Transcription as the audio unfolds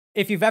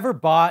If you've ever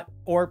bought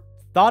or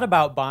thought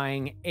about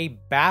buying a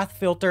bath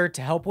filter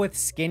to help with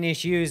skin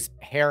issues,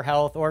 hair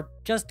health, or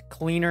just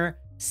cleaner,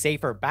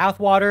 safer bath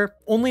water,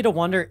 only to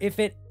wonder if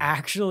it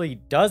actually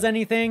does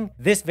anything,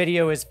 this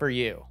video is for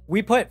you.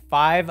 We put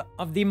 5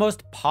 of the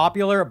most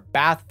popular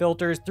bath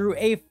filters through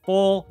a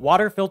full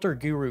water filter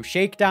guru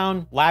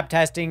shakedown, lab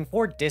testing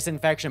for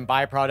disinfection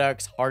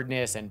byproducts,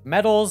 hardness, and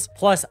metals,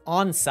 plus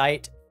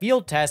on-site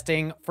field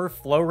testing for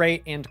flow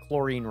rate and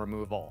chlorine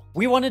removal.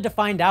 We wanted to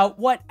find out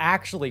what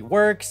actually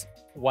works,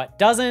 what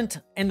doesn't,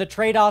 and the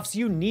trade-offs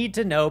you need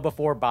to know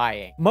before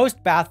buying.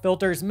 Most bath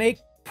filters make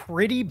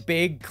pretty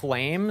big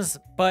claims,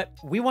 but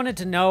we wanted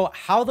to know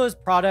how those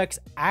products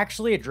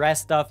actually address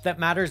stuff that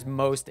matters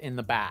most in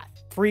the bath.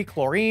 Free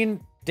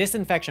chlorine,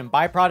 disinfection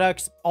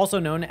byproducts, also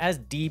known as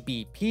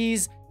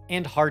DBPs,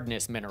 and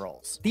hardness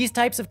minerals. These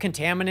types of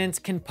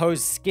contaminants can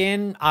pose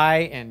skin,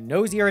 eye, and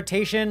nose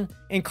irritation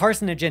and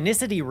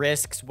carcinogenicity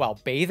risks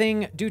while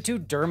bathing due to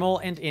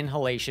dermal and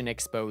inhalation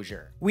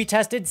exposure. We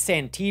tested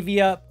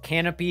Santevia,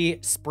 Canopy,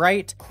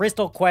 Sprite,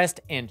 Crystal Quest,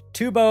 and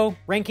Tubo,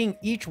 ranking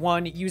each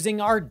one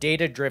using our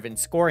data-driven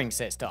scoring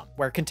system,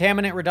 where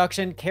contaminant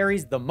reduction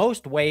carries the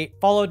most weight,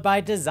 followed by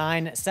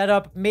design,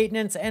 setup,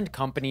 maintenance, and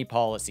company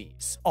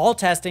policies. All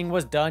testing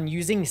was done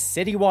using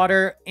city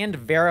water and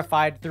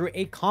verified through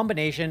a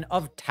combination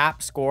of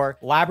tap score,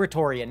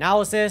 laboratory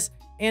analysis,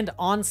 and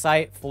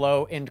on-site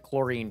flow and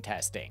chlorine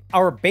testing.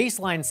 Our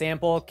baseline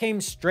sample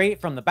came straight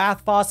from the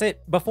bath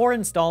faucet before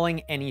installing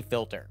any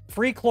filter.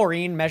 Free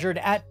chlorine measured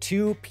at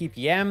 2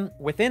 ppm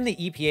within the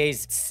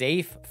EPA's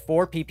safe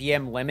 4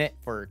 ppm limit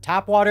for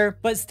tap water,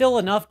 but still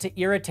enough to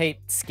irritate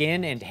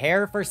skin and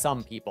hair for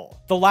some people.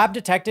 The lab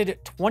detected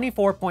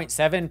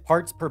 24.7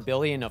 parts per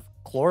billion of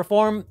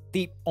chloroform,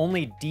 the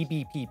only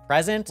DBP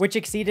present, which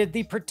exceeded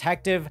the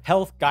protective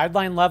health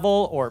guideline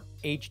level, or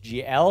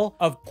HGL,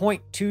 of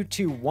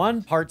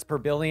 0.221 parts per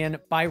billion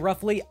by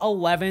roughly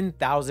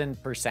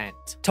 11,000%.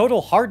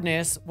 Total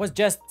hardness was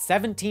just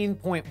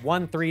 17.13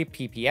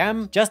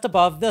 ppm, just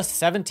above the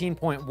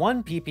 17.1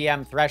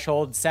 ppm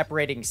threshold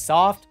separating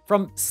soft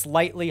from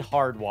slightly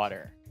hard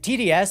water.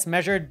 TDS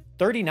measured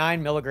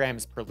 39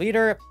 milligrams per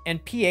liter,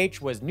 and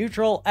pH was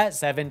neutral at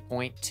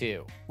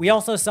 7.2. We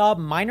also saw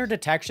minor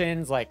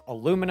detections like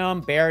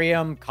aluminum,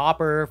 barium,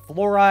 copper,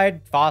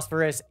 fluoride,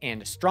 phosphorus,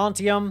 and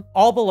strontium,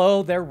 all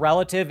below their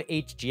relative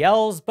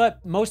HGLs,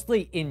 but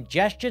mostly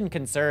ingestion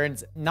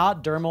concerns,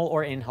 not dermal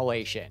or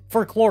inhalation.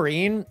 For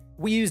chlorine,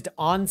 we used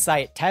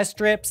on-site test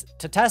strips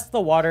to test the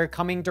water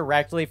coming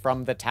directly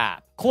from the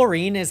tap.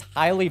 Chlorine is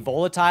highly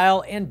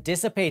volatile and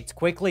dissipates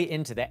quickly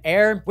into the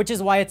air, which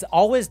is why it's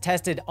always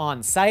tested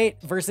on-site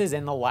versus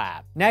in the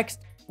lab. Next,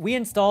 we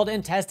installed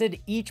and tested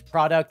each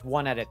product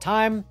one at a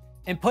time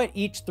and put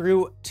each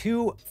through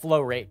 2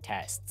 flow rate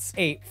tests.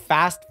 A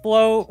fast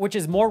flow, which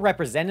is more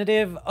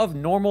representative of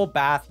normal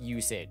bath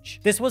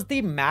usage. This was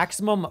the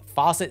maximum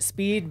faucet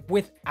speed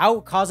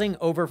without causing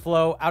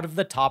overflow out of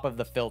the top of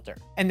the filter.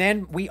 And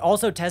then we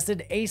also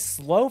tested a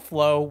slow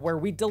flow where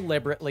we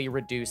deliberately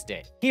reduced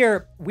it.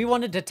 Here, we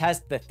wanted to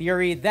test the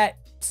theory that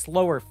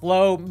slower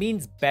flow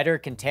means better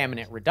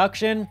contaminant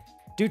reduction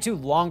due to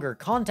longer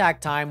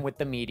contact time with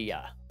the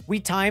media. We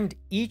timed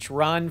each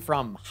run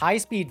from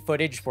high-speed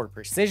footage for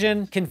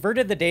precision,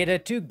 converted the data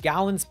to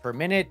gallons per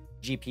minute,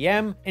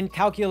 GPM, and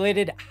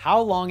calculated how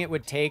long it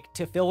would take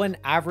to fill an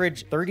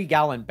average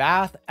 30-gallon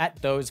bath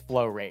at those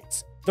flow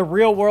rates. The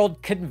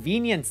real-world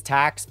convenience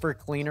tax for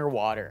cleaner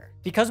water.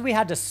 Because we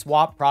had to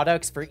swap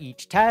products for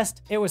each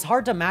test, it was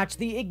hard to match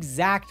the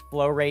exact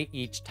flow rate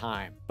each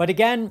time. But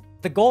again,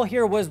 the goal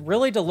here was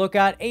really to look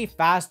at a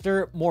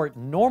faster, more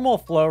normal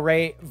flow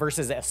rate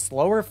versus a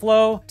slower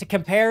flow to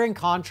compare and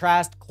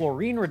contrast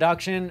chlorine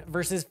reduction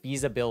versus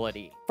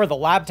feasibility. For the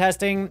lab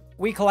testing,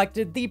 we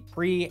collected the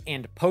pre-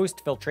 and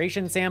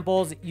post-filtration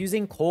samples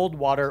using cold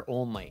water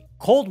only.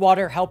 Cold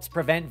water helps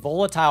prevent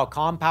volatile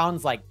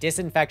compounds like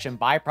disinfection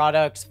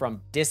byproducts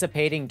from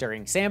dissipating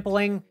during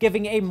sampling,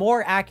 giving a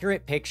more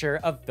accurate picture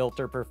of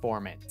filter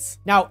performance.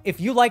 Now, if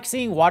you like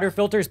seeing water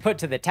filters put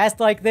to the test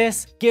like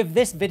this, give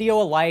this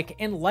video a like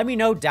and let me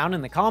know down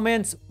in the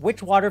comments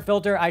which water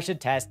filter I should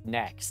test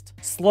next.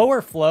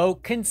 Slower flow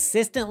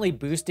consistently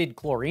boosted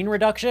chlorine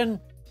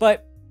reduction,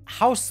 but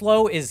how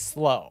slow is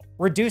slow?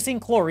 Reducing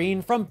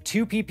chlorine from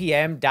 2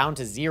 ppm down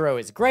to 0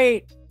 is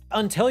great,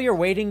 until you're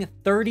waiting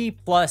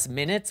 30+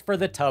 minutes for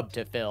the tub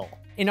to fill.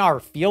 In our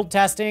field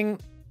testing,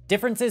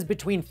 differences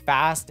between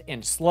fast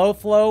and slow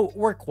flow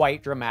were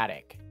quite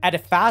dramatic. At a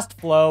fast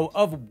flow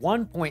of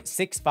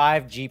 1.65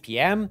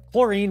 GPM,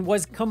 chlorine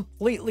was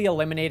completely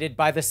eliminated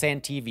by the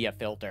Santevia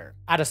filter.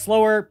 At a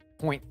slower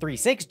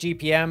 0.36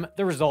 GPM,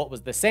 the result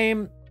was the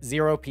same,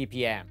 0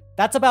 ppm.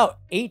 That's about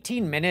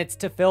 18 minutes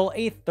to fill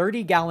a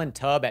 30-gallon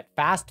tub at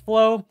fast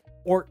flow,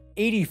 or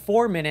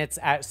 84 minutes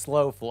at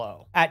slow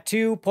flow. At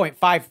 2.53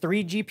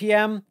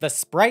 GPM, the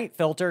Sprite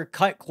filter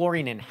cut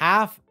chlorine in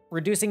half,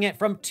 reducing it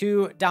from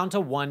 2 down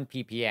to 1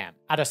 ppm.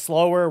 At a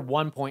slower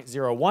 1.01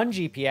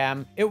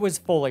 GPM, it was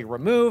fully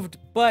removed,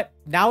 but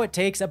now it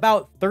takes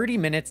about 30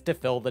 minutes to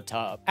fill the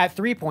tub. At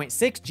 3.6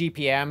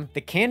 GPM,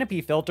 the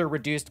Canopy filter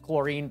reduced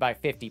chlorine by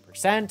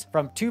 50%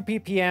 from 2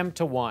 ppm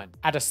to 1.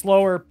 At a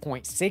slower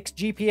 0.6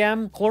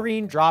 GPM,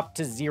 chlorine dropped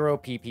to 0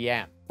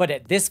 ppm. But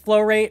at this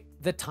flow rate,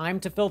 the time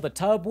to fill the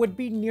tub would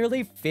be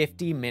nearly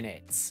 50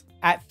 minutes.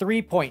 At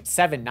 3.79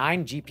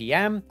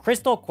 GPM,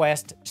 Crystal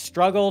Quest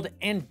struggled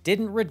and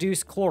didn't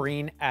reduce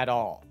chlorine at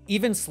all.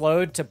 Even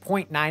slowed to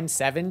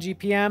 0.97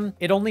 GPM,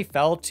 it only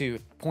fell to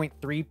 0.3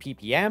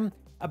 ppm,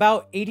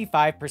 about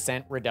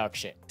 85%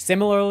 reduction.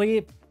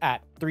 Similarly,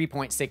 at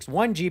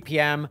 3.61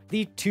 GPM,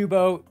 the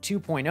Tubo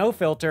 2.0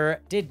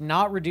 filter did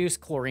not reduce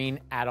chlorine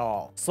at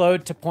all.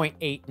 Slowed to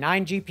 0.89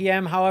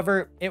 GPM,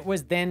 however, it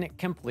was then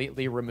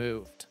completely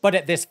removed. But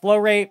at this flow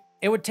rate,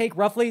 it would take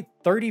roughly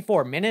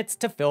 34 minutes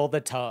to fill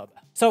the tub.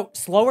 So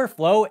slower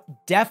flow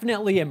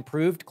definitely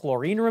improved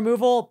chlorine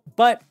removal,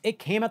 but it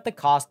came at the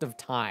cost of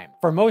time.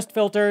 For most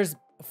filters,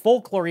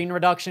 full chlorine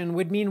reduction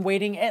would mean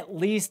waiting at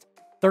least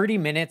 30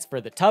 minutes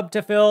for the tub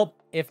to fill,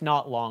 if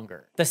not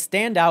longer. The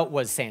standout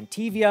was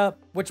Santevia,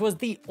 which was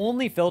the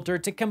only filter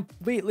to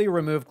completely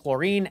remove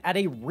chlorine at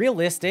a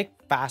realistic,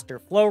 faster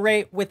flow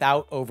rate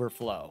without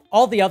overflow.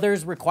 All the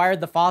others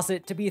required the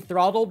faucet to be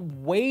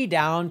throttled way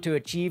down to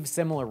achieve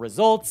similar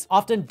results,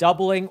 often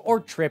doubling or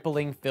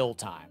tripling fill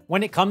time.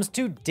 When it comes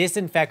to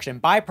disinfection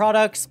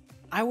byproducts,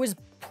 I was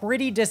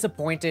pretty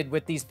disappointed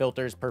with these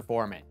filters'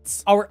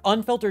 performance. Our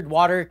unfiltered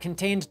water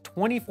contained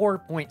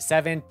 24.7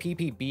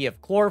 ppb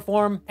of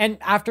chloroform, and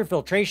after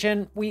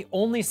filtration, we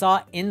only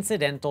saw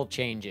incidental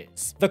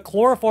changes. The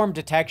chloroform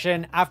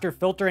detection after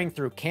filtering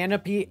through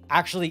Canopy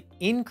actually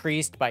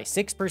increased by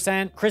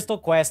 6%, Crystal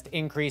Quest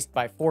increased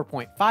by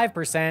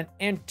 4.5%,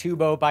 and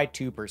Tubo by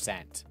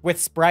 2%. With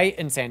Sprite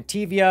and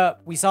Santevia,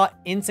 we saw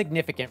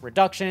insignificant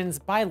reductions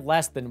by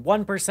less than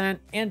 1%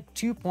 and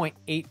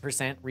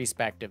 2.8%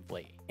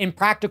 respectively. In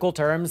practical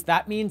terms,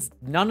 that means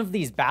none of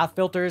these bath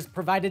filters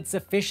provided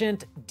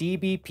sufficient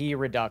DBP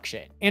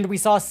reduction. And we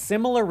saw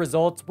similar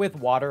results with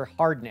water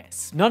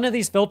hardness. None of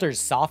these filters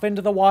softened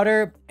the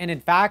water, and in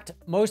fact,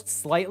 most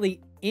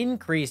slightly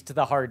increased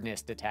the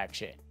hardness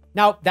detection.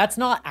 Now, that's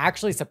not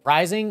actually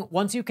surprising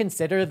once you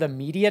consider the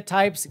media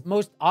types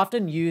most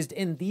often used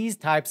in these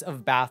types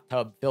of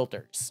bathtub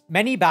filters.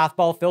 Many bath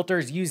ball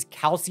filters use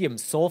calcium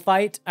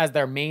sulfite as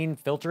their main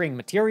filtering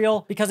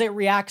material because it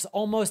reacts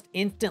almost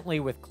instantly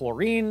with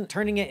chlorine,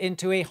 turning it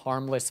into a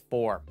harmless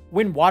form.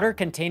 When water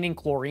containing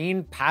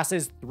chlorine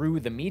passes through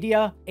the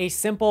media, a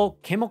simple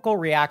chemical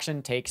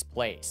reaction takes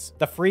place.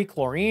 The free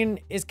chlorine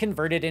is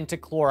converted into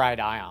chloride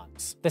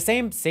ions, the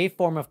same safe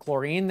form of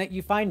chlorine that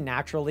you find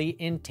naturally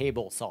in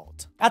table salt.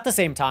 At the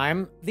same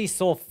time, the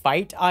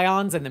sulfite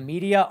ions in the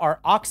media are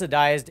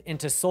oxidized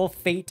into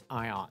sulfate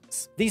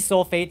ions. These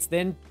sulfates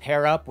then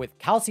pair up with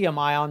calcium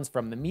ions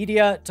from the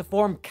media to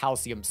form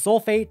calcium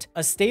sulfate,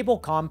 a stable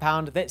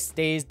compound that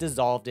stays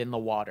dissolved in the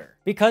water.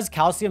 Because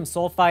calcium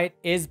sulfite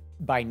is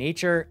by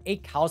nature a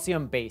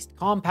calcium-based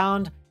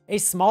compound, a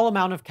small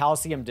amount of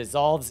calcium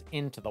dissolves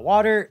into the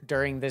water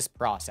during this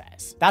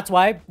process. That's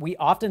why we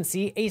often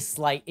see a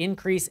slight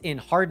increase in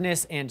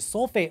hardness and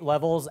sulfate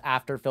levels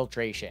after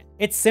filtration.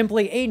 It's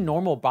simply a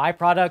normal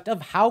byproduct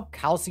of how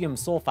calcium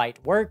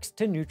sulfite works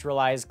to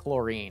neutralize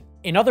chlorine.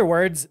 In other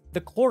words,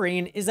 the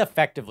chlorine is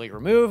effectively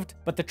removed,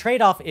 but the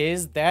trade-off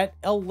is that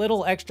a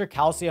little extra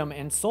calcium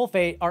and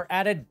sulfate are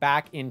added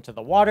back into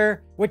the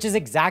water, which is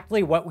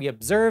exactly what we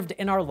observed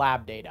in our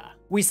lab data.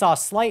 We saw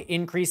slight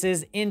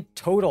increases in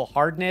total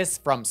hardness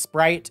from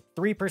Sprite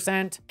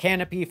 3%,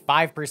 Canopy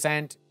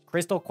 5%,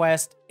 Crystal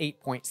Quest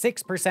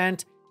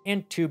 8.6%,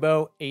 and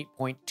Tubo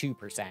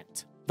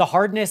 8.2%. The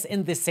hardness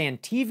in the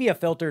Santevia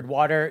filtered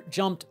water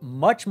jumped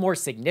much more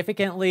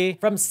significantly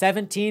from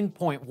 17.13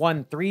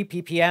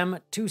 ppm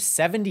to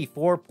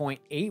 74.81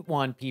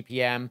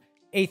 ppm,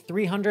 a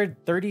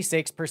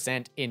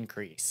 336%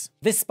 increase.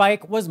 This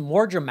spike was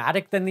more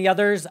dramatic than the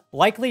others,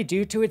 likely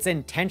due to its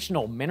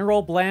intentional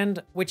mineral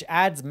blend, which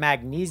adds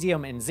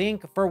magnesium and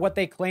zinc for what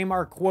they claim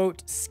are,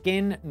 quote,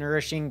 skin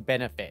nourishing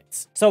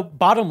benefits. So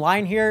bottom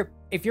line here,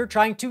 if you're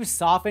trying to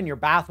soften your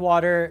bath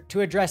water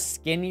to address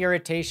skin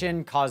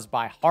irritation caused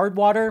by hard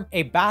water,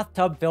 a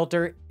bathtub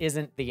filter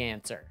isn't the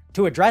answer.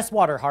 To address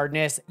water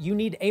hardness, you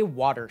need a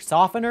water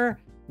softener,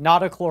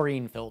 not a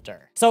chlorine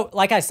filter. So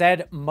like I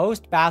said,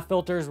 most bath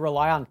filters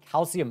rely on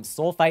calcium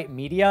sulfite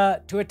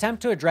media to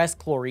attempt to address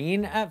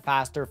chlorine at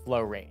faster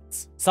flow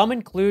rates. Some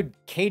include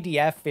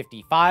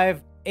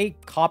KDF55, a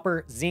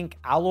copper zinc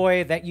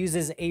alloy that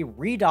uses a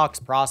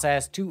redox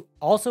process to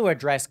also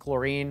address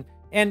chlorine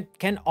and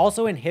can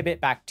also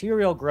inhibit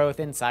bacterial growth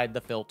inside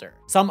the filter.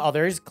 Some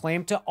others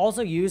claim to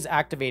also use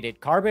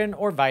activated carbon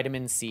or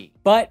vitamin C.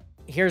 But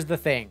here's the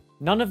thing.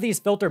 None of these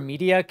filter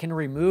media can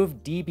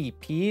remove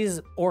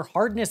DBPs or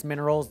hardness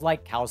minerals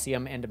like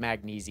calcium and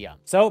magnesium.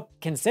 So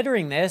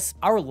considering this,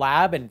 our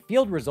lab and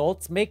field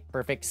results make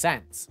perfect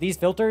sense. These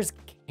filters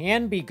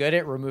can be good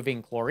at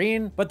removing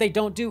chlorine, but they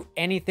don't do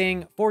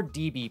anything for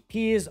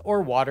DBPs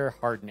or water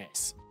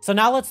hardness. So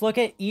now let's look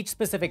at each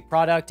specific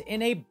product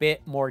in a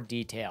bit more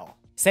detail.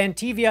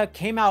 Santevia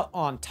came out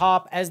on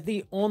top as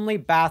the only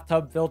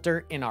bathtub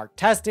filter in our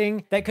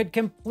testing that could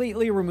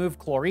completely remove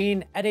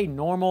chlorine at a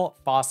normal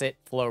faucet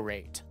flow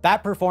rate.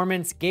 That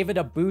performance gave it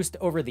a boost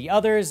over the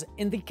others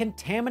in the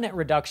contaminant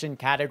reduction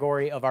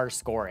category of our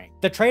scoring.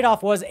 The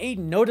trade-off was a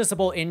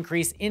noticeable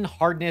increase in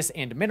hardness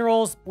and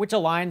minerals, which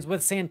aligns with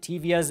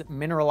Santevia's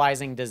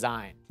mineralizing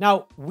design.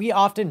 Now, we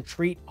often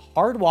treat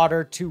hard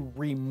water to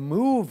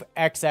remove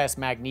excess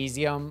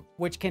magnesium,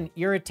 which can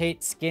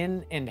irritate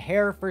skin and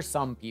hair for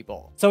some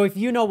people. So if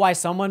you know why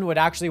someone would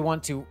actually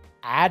want to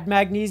add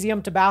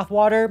magnesium to bath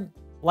water,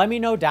 let me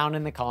know down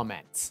in the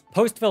comments.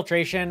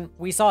 Post-filtration,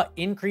 we saw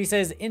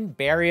increases in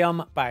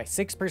barium by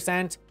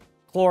 6%,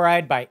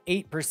 chloride by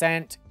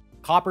 8%,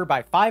 copper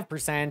by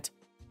 5%,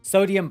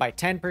 sodium by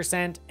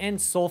 10%, and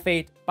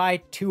sulfate by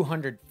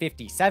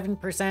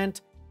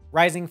 257%,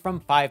 rising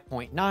from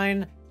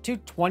 5.9 to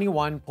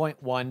 21.1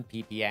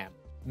 ppm.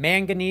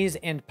 Manganese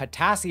and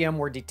potassium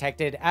were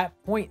detected at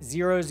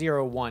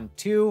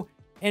 0.0012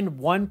 and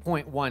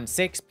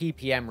 1.16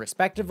 ppm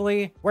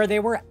respectively, where they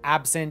were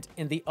absent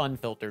in the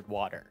unfiltered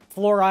water.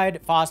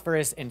 Fluoride,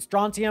 phosphorus, and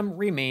strontium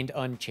remained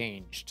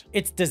unchanged.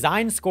 Its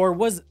design score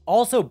was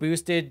also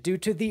boosted due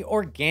to the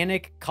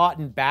organic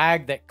cotton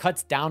bag that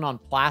cuts down on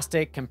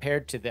plastic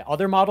compared to the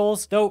other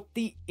models, though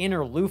the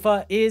inner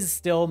loofah is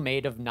still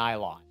made of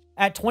nylon.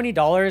 At $20,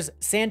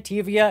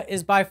 Santevia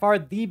is by far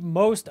the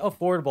most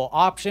affordable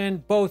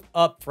option, both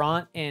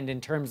upfront and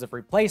in terms of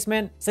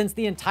replacement, since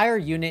the entire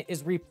unit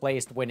is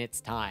replaced when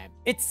it's time.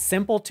 It's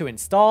simple to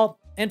install,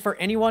 and for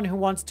anyone who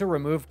wants to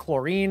remove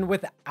chlorine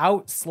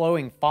without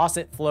slowing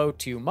faucet flow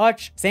too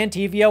much,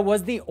 Santevia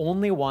was the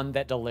only one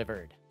that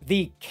delivered.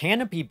 The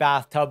Canopy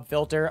bathtub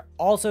filter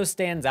also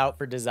stands out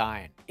for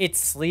design. It's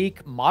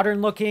sleek,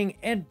 modern looking,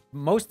 and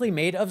mostly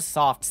made of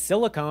soft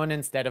silicone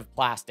instead of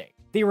plastic.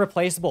 The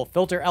replaceable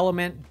filter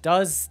element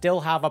does still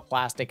have a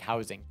plastic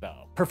housing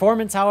though.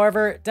 Performance,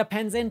 however,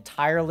 depends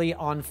entirely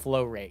on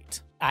flow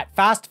rate. At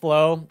fast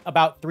flow,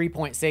 about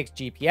 3.6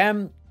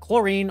 GPM,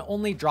 chlorine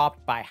only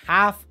dropped by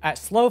half. At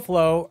slow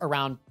flow,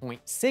 around 0.6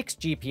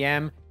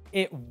 GPM,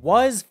 it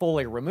was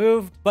fully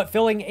removed, but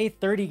filling a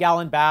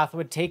 30-gallon bath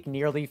would take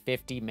nearly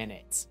 50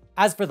 minutes.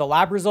 As for the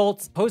lab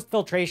results,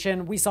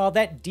 post-filtration, we saw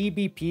that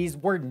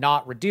DBPs were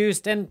not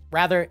reduced and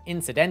rather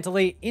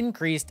incidentally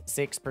increased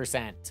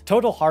 6%.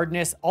 Total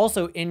hardness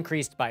also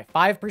increased by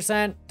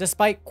 5%,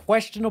 despite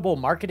questionable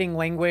marketing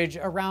language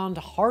around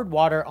hard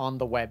water on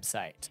the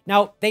website.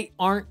 Now, they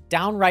aren't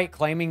downright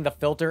claiming the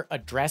filter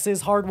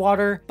addresses hard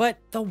water, but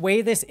the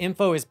way this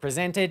info is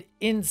presented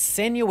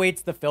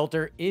insinuates the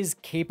filter is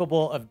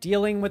capable of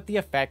dealing with the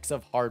effects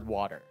of hard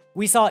water.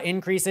 We saw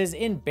increases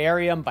in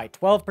barium by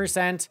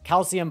 12%,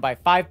 calcium by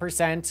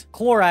 5%,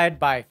 chloride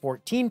by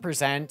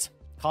 14%,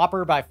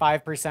 copper by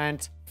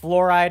 5%,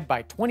 fluoride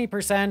by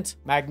 20%,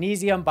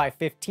 magnesium by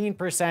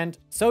 15%,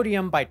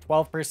 sodium by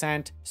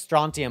 12%,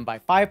 strontium by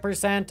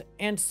 5%,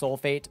 and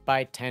sulfate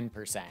by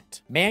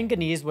 10%.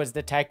 Manganese was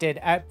detected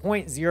at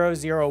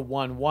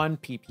 0.0011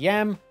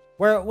 ppm,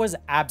 where it was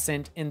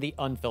absent in the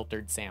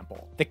unfiltered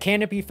sample. The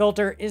Canopy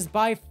filter is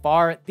by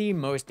far the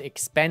most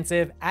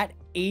expensive at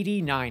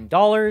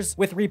 $89,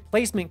 with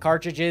replacement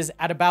cartridges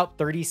at about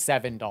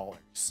 $37.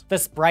 The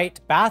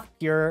Sprite Bath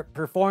Pure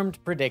performed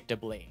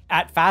predictably.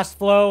 At fast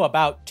flow,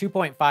 about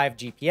 2.5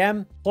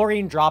 GPM,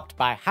 chlorine dropped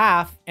by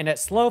half, and at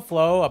slow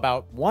flow,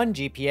 about 1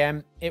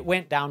 GPM, it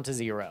went down to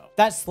 0.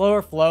 That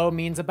slower flow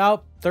means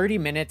about 30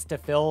 minutes to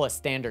fill a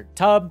standard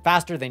tub,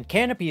 faster than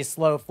Canopy's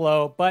slow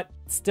flow, but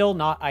still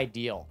not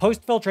ideal.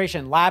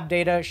 Post-filtration lab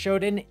data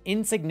showed an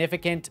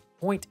insignificant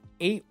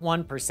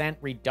 0.81%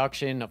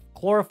 reduction of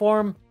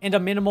chloroform and a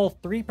minimal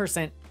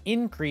 3%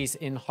 increase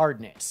in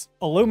hardness.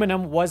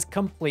 Aluminum was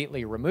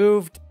completely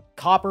removed,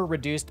 copper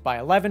reduced by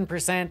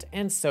 11%,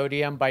 and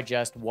sodium by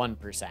just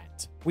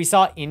 1%. We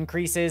saw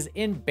increases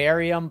in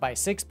barium by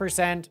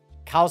 6%,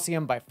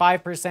 calcium by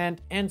 5%,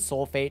 and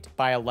sulfate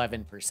by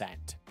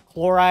 11%.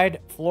 Chloride,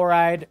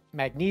 fluoride,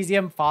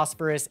 magnesium,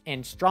 phosphorus,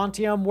 and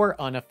strontium were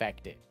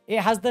unaffected. It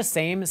has the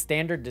same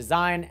standard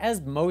design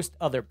as most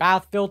other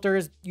bath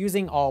filters,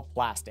 using all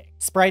plastic.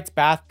 Sprite's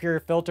Bath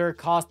Pure filter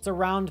costs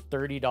around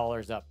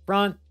 $30 up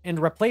front, and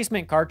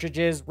replacement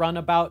cartridges run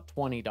about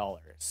 $20.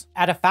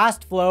 At a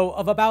fast flow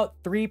of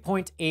about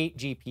 3.8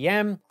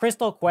 GPM,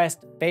 Crystal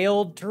Quest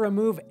failed to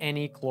remove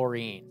any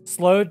chlorine.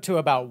 Slowed to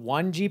about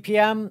 1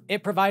 GPM,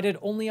 it provided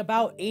only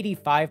about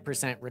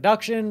 85%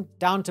 reduction,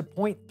 down to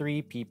 0.3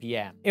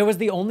 ppm. It was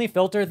the only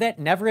filter that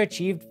never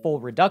achieved full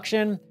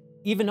reduction,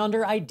 even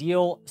under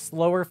ideal,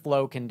 slower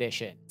flow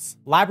conditions.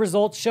 Lab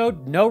results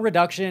showed no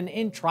reduction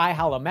in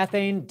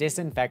trihalomethane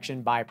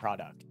disinfection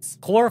byproducts.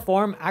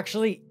 Chloroform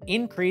actually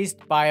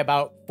increased by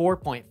about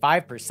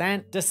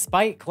 4.5%,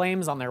 despite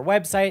claims on their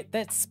website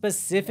that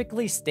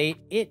specifically state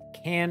it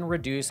can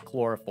reduce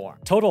chloroform.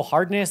 Total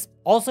hardness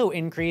also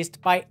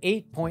increased by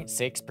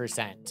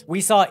 8.6%.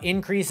 We saw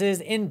increases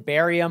in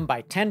barium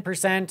by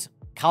 10%,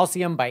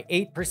 calcium by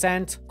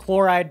 8%,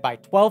 chloride by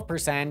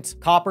 12%,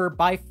 copper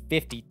by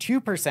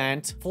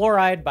 52%,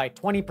 fluoride by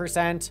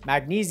 20%,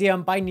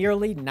 magnesium by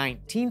nearly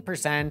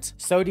 19%,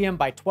 sodium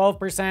by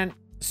 12%,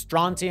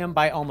 strontium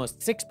by almost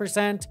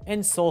 6%,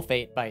 and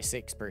sulfate by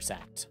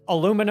 6%.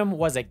 Aluminum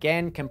was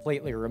again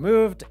completely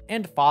removed,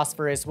 and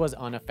phosphorus was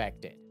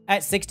unaffected.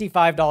 At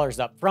 $65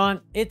 up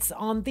front, it's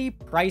on the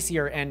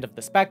pricier end of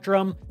the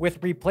spectrum, with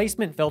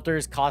replacement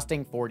filters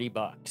costing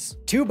 $40.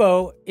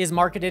 Tubo is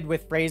marketed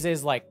with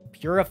phrases like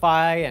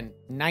purify and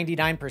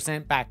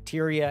 99%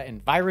 bacteria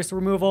and virus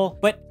removal,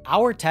 but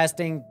our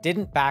testing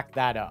didn't back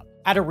that up.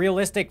 At a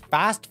realistic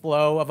fast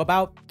flow of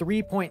about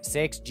 3.6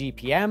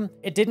 GPM,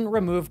 it didn't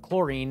remove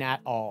chlorine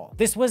at all.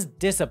 This was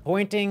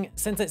disappointing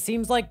since it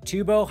seems like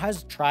Tubo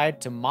has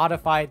tried to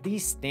modify the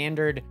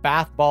standard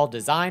bath ball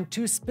design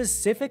to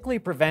specifically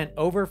prevent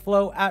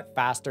overflow at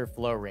faster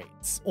flow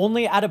rates.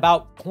 Only at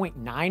about 0.9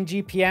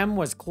 GPM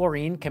was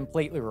chlorine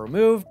completely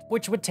removed,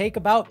 which would take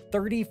about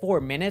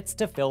 34 minutes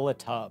to fill a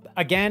tub.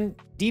 Again,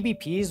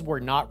 DBPs were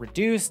not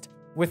reduced,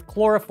 with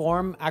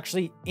chloroform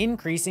actually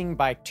increasing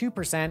by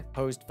 2%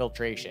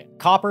 post-filtration.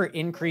 Copper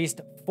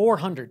increased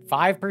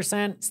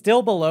 405%,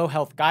 still below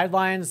health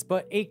guidelines,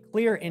 but a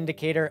clear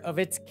indicator of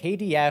its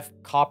KDF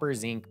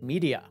copper-zinc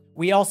media.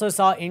 We also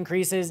saw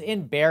increases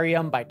in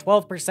barium by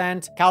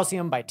 12%,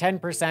 calcium by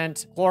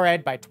 10%,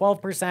 chloride by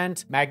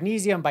 12%,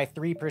 magnesium by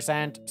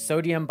 3%,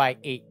 sodium by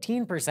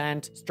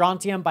 18%,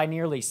 strontium by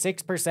nearly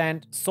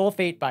 6%,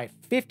 sulfate by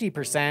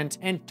 50%,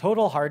 and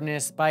total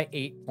hardness by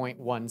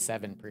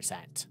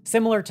 8.17%.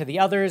 Similar to the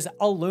others,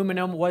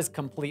 aluminum was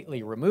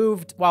completely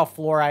removed, while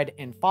fluoride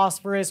and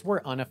phosphorus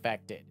were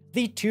unaffected.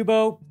 The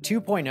Tubo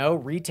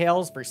 2.0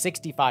 retails for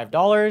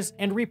 $65,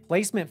 and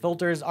replacement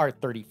filters are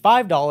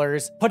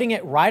 $35, putting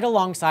it right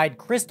alongside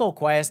Crystal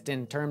Quest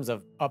in terms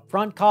of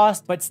upfront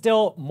cost, but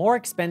still more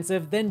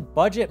expensive than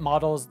budget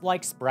models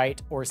like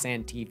Sprite or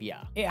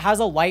Santevia. It has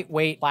a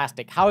lightweight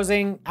plastic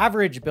housing,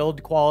 average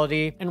build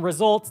quality, and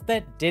results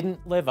that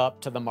didn't live up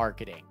to the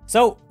marketing.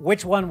 So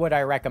which one would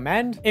I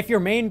recommend? If your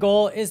main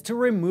goal is to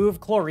remove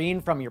chlorine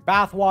from your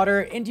bath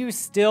water and you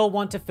still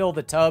want to fill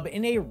the tub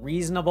in a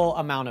reasonable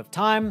amount of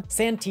time,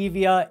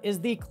 Santevia is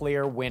the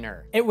clear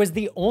winner. It was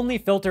the only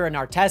filter in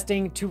our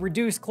testing to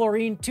reduce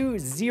chlorine to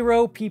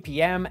 0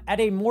 ppm at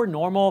a more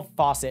normal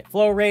faucet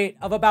flow rate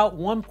of about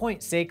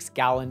 1.6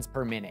 gallons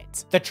per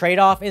minute. The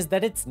trade-off is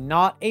that it's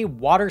not a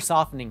water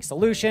softening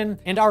solution,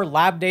 and our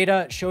lab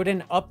data showed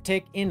an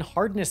uptick in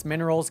hardness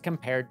minerals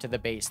compared to the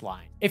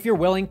baseline. If you're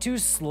willing to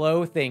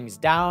slow things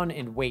down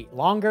and wait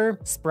longer,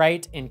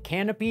 Sprite and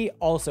Canopy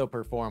also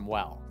perform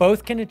well.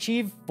 Both can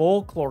achieve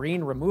full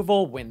chlorine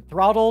removal when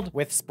throttled,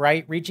 with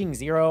Sprite reaching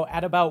 0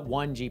 at about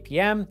 1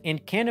 GPM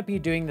and Canopy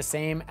doing the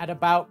same at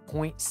about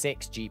 0.6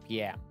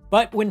 GPM.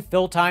 But when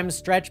fill times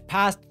stretch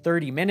past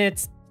 30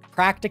 minutes,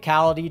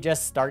 practicality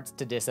just starts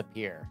to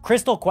disappear.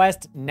 Crystal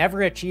Quest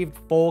never achieved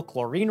full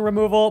chlorine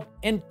removal,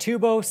 and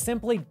Tubo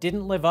simply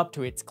didn't live up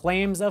to its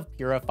claims of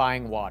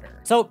purifying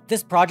water. So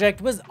this project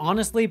was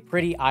honestly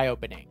pretty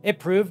eye-opening. It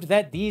proved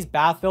that these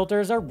bath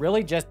filters are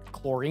really just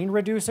chlorine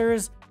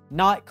reducers,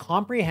 not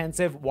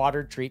comprehensive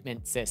water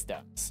treatment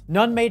systems.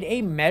 None made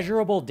a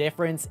measurable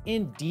difference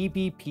in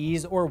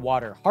DBPs or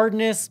water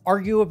hardness,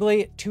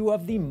 arguably two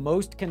of the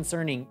most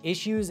concerning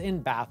issues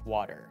in bath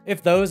water.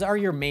 If those are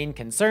your main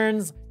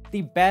concerns,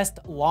 the best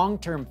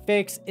long-term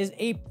fix is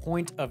a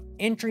point of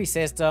entry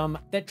system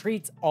that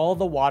treats all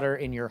the water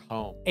in your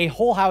home. A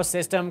whole house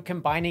system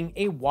combining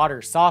a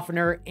water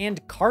softener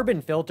and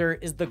carbon filter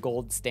is the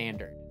gold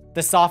standard.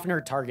 The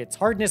softener targets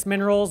hardness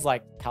minerals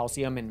like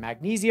calcium and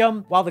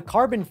magnesium, while the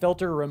carbon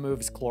filter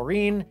removes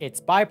chlorine, its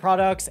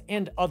byproducts,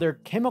 and other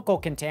chemical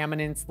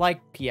contaminants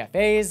like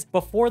PFAs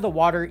before the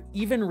water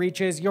even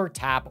reaches your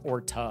tap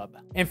or tub.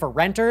 And for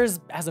renters,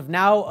 as of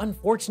now,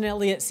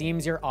 unfortunately, it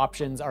seems your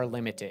options are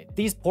limited.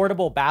 These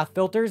portable bath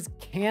filters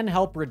can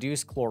help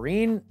reduce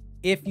chlorine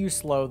if you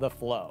slow the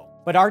flow.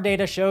 But our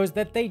data shows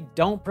that they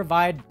don't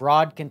provide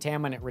broad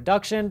contaminant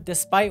reduction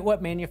despite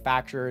what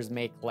manufacturers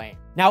may claim.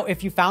 Now,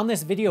 if you found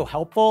this video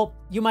helpful,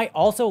 you might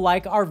also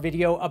like our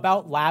video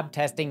about lab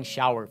testing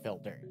shower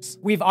filters.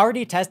 We've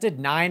already tested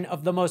 9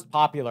 of the most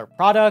popular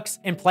products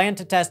and plan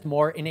to test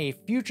more in a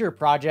future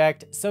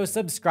project, so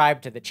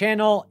subscribe to the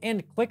channel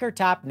and click or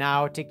tap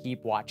now to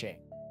keep watching.